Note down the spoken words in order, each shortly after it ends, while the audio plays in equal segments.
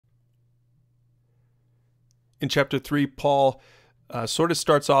In chapter 3, Paul sort of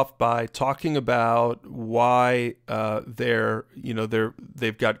starts off by talking about why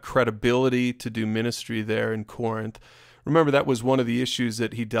they've got credibility to do ministry there in Corinth. Remember, that was one of the issues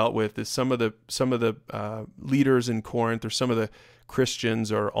that he dealt with. Is some of the leaders in Corinth, or some of the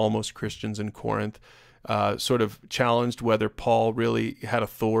Christians or almost Christians in Corinth, sort of challenged whether Paul really had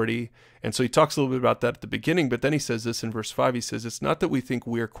authority. And so he talks a little bit about that at the beginning, but then he says this in verse 5. He says, it's not that we think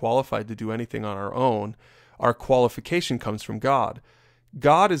we are qualified to do anything on our own. Our qualification comes from God.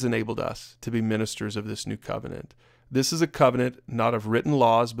 God has enabled us to be ministers of this new covenant. This is a covenant not of written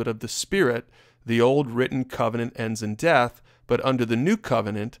laws, but of the Spirit. The old written covenant ends in death, but under the new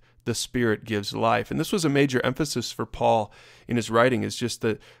covenant, the Spirit gives life. And this was a major emphasis for Paul in his writing, is just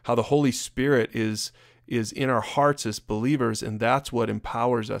how the Holy Spirit is in our hearts as believers, and that's what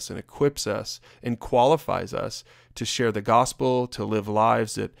empowers us and equips us and qualifies us to share the gospel, to live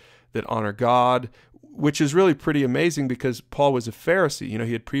lives that honor God, which is really pretty amazing because Paul was a Pharisee.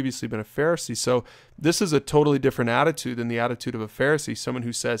 He had previously been a Pharisee. So this is a totally different attitude than the attitude of a Pharisee, someone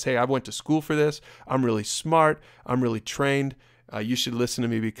who says, hey, I went to school for this. I'm really smart. I'm really trained. You should listen to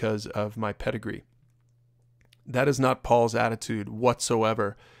me because of my pedigree. That is not Paul's attitude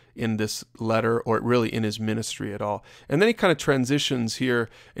whatsoever in this letter, or really in his ministry at all. And then he kind of transitions here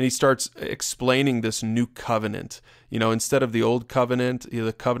and he starts explaining this new covenant. Instead of the old covenant,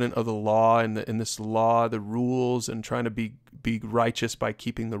 the covenant of the law, and this law, the rules, and trying to be righteous by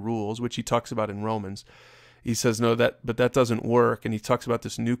keeping the rules, which he talks about in Romans. He says, but that doesn't work. And he talks about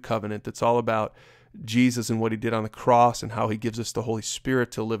this new covenant that's all about Jesus and what he did on the cross and how he gives us the Holy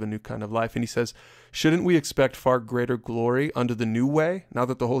Spirit to live a new kind of life. And he says, shouldn't we expect far greater glory under the new way, now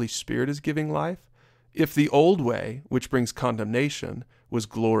that the Holy Spirit is giving life? If the old way, which brings condemnation, was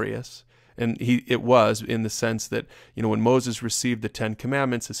glorious, and it was in the sense that, when Moses received the 10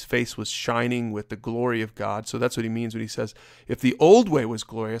 Commandments, his face was shining with the glory of God. So that's what he means when he says, if the old way was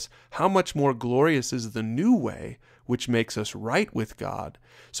glorious, how much more glorious is the new way, which makes us right with God?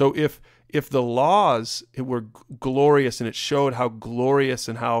 So if the laws were glorious and it showed how glorious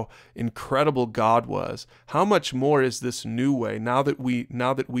and how incredible God was, how much more is this new way, now that we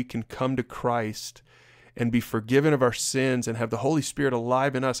can come to Christ and be forgiven of our sins and have the Holy Spirit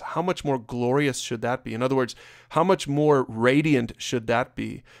alive in us, how much more glorious should that be? In other words, how much more radiant should that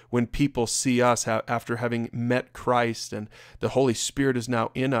be when people see us after having met Christ and the Holy Spirit is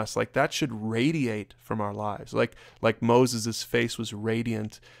now in us? Like, that should radiate from our lives. Like Moses' face was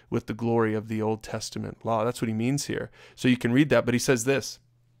radiant with the glory of the Old Testament law. That's what he means here. So you can read that, but he says this,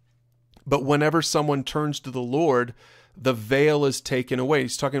 but whenever someone turns to the Lord, the veil is taken away.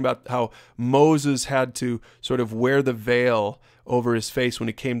 He's talking about how Moses had to sort of wear the veil over his face when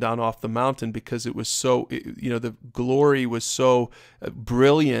he came down off the mountain because it was so, the glory was so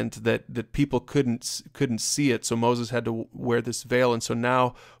brilliant that people couldn't see it. So Moses had to wear this veil. And so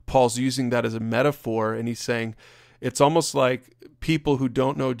now Paul's using that as a metaphor, and he's saying it's almost like people who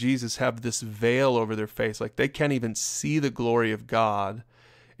don't know Jesus have this veil over their face. Like, they can't even see the glory of God.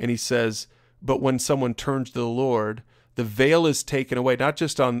 And he says, but when someone turns to the Lord, the veil is taken away, not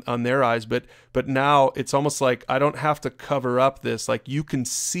just on their eyes, but now it's almost like I don't have to cover up this. Like, you can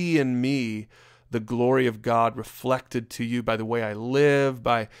see in me the glory of God reflected to you by the way I live,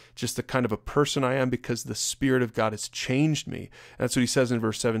 by just the kind of a person I am, because the Spirit of God has changed me. And that's what he says in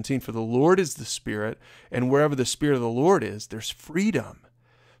verse 17, for the Lord is the Spirit, and wherever the Spirit of the Lord is, there's freedom.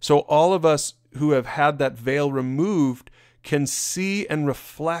 So all of us who have had that veil removed can see and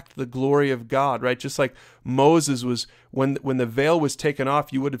reflect the glory of God, right? Just like Moses was, when the veil was taken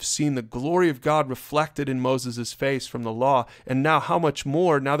off, you would have seen the glory of God reflected in Moses' face from the law. And now how much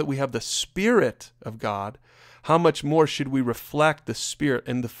more, now that we have the Spirit of God, how much more should we reflect the Spirit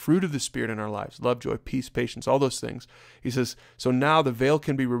and the fruit of the Spirit in our lives? Love, joy, peace, patience, all those things. He says, so now the veil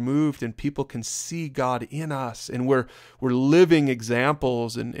can be removed and people can see God in us. And we're living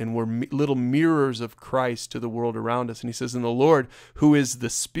examples and we're little mirrors of Christ to the world around us. And he says, and the Lord, who is the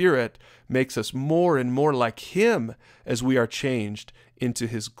Spirit, makes us more and more like him as we are changed into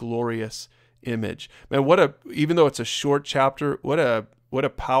his glorious image. Man, even though it's a short chapter, what a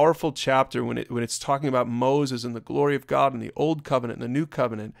powerful chapter when it's talking about Moses and the glory of God and the old covenant and the new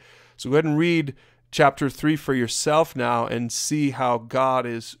covenant. So go ahead and read chapter 3 for yourself now and see how God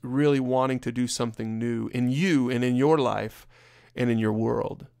is really wanting to do something new in you and in your life and in your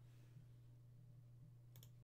world.